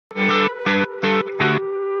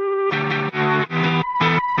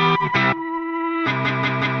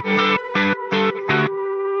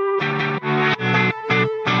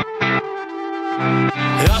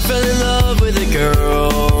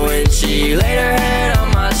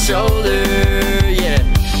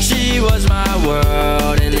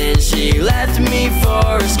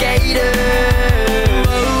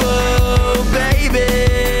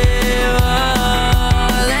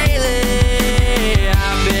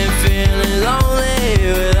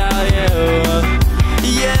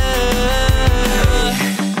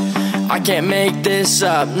can't make this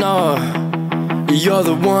up, no. You're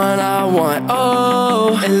the one I want,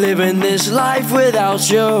 oh. And living this life without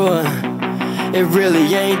you, it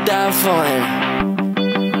really ain't that fun.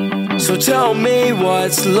 So tell me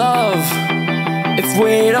what's love if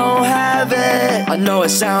we don't have it? I know it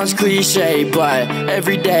sounds cliche, but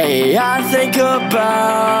every day I think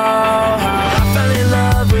about how I fell in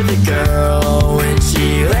love with a girl when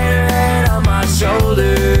she laid her head on my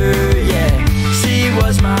shoulder. Yeah, she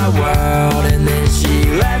was my world, and then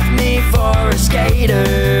she left me for a skater.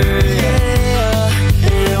 Yeah,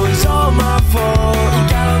 and it was all my fault. You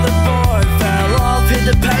got on the board, fell off, hit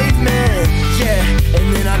the pavement. Yeah,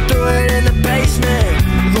 and then I threw it in the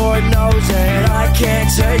basement. Lord knows that I can't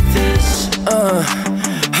take this.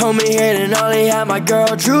 Homie hit and only had my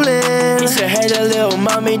girl drooling. He said, hey there little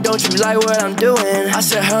mommy, don't you like what I'm doing? I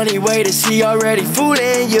said, honey, wait, is he already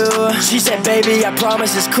fooling you? She said, baby, I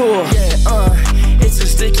promise it's cool. Yeah, it's a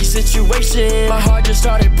sticky situation. My heart just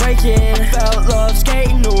started breaking. I felt love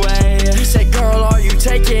skating away. He said, girl, are you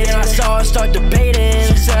taking? And I saw her start debating.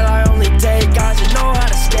 She said, I only date guys that know how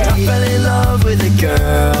to skate. I fell in love with a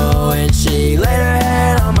girl, and she laid her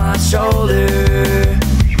head on my shoulder.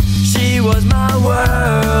 She was my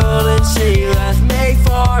world, and she left me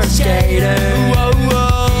for a skater. Whoa,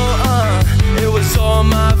 whoa, it was all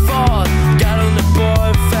my fault. Got on the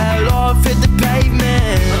board, fell off, hit the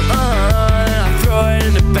pavement. I threw it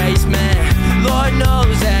in the basement. Lord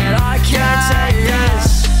knows that I can't take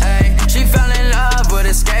this. Ay, she fell in love with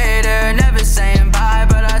a skater, never saying bye,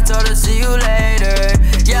 but I told her see you later.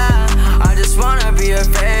 Yeah, I just wanna be her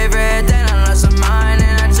favorite, then I lost her mind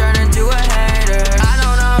and I turned into a hater. I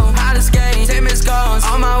don't know how to skate, take missed calls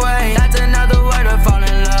on my way. That's another way to fall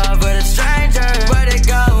in love with a stranger. Where'd it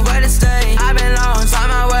go? Where'd it stay? I've been lost on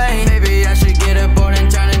my way. Maybe I should get aboard and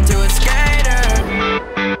turn into a skater.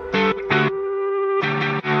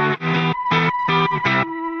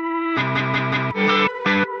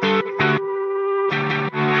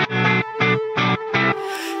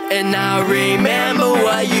 And I remember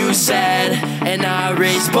what you said, and I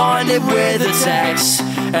responded with a text.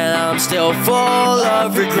 And I'm still full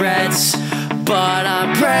of regrets, but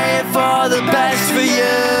I'm praying for the best for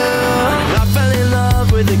you. I fell in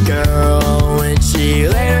love with a girl when she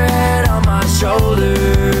laid her